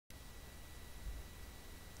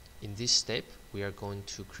In this step, we are going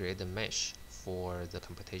to create a mesh for the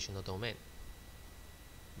computational domain.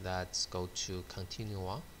 Let's go to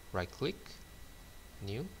Continua, right click,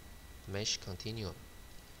 New, Mesh Continuum.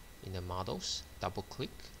 In the models, double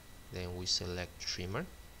click, then we select trimmer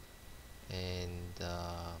and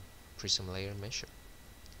prism layer measure.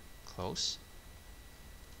 Close,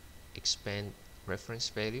 expand reference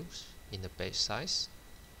values in the base size,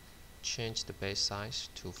 change the base size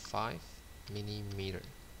to 5 millimeter.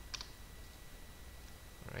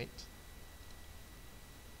 Alright,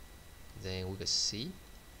 then we can see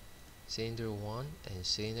cylinder 1 and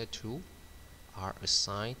cylinder 2 are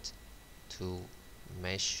assigned to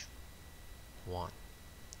mesh 1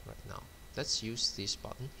 right now. Let's use this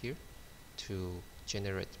button here to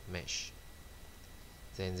generate mesh.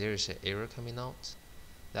 Then there is an error coming out.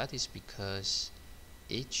 That is because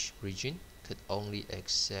each region could only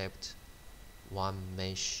accept one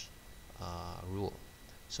mesh rule.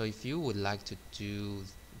 So if you would like to do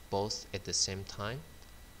both at the same time,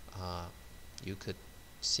 you could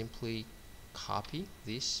simply copy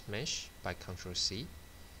this mesh by Ctrl C,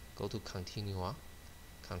 go to Continua,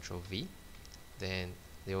 Ctrl V, then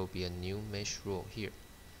there will be a new mesh rule here.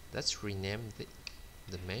 Let's rename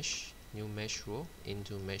the mesh, new mesh rule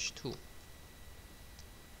into mesh 2,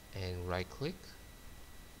 and right click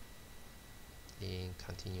in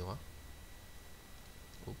Continua.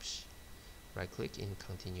 Oops, right click in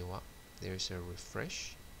Continua. There's a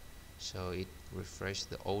refresh, so it refreshes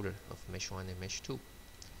the order of mesh 1 and mesh 2.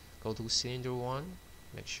 Go to cylinder 1,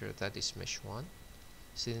 make sure that is mesh 1.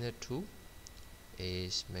 Cylinder 2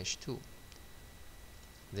 is mesh 2.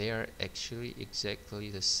 They are actually exactly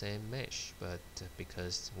the same mesh, but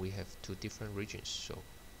because we have two different regions, so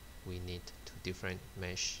we need two different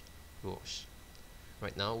mesh rules.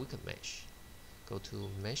 Right now we can mesh. Go to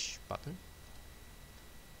mesh button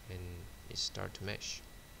and it start to mesh.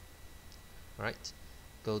 Alright,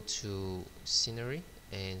 go to scenery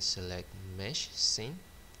and select mesh scene.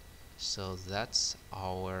 So that's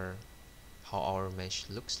how our mesh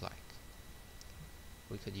looks like.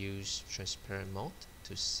 We could use transparent mode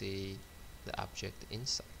to see the object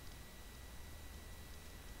inside.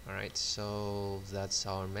 Alright, so that's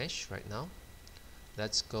our mesh right now.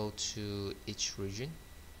 Let's go to each region.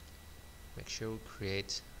 Make sure we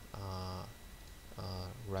create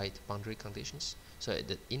right boundary conditions. So at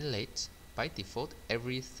the inlet, by default,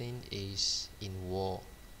 everything is in wall,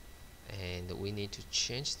 and we need to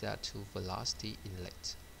change that to velocity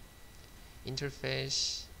inlet.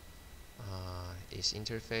 Interface is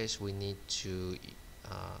interface. We need to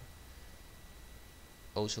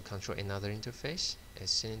also control another interface as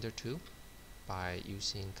cylinder 2 by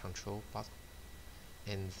using control button,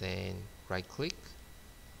 and then right click.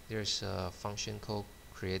 There's a function called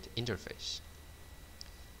create interface.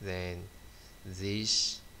 Then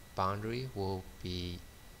this boundary will be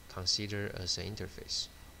considered as an interface.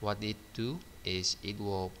 What it do is it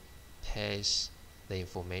will pass the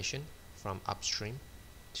information from upstream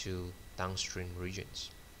to downstream regions.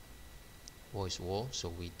 Wall is wall, so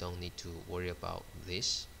we don't need to worry about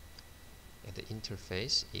this. At the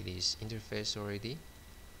interface, it is interface already.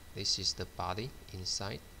 This is the body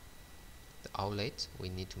inside. The outlet, we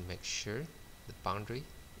need to make sure the boundary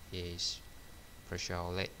is pressure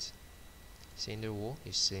outlet. Cylinder wall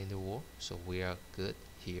is cylinder wall, so we are good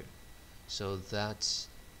here. So that's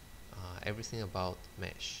everything about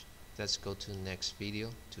mesh. Let's go to the next video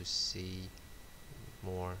to see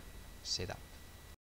more setup.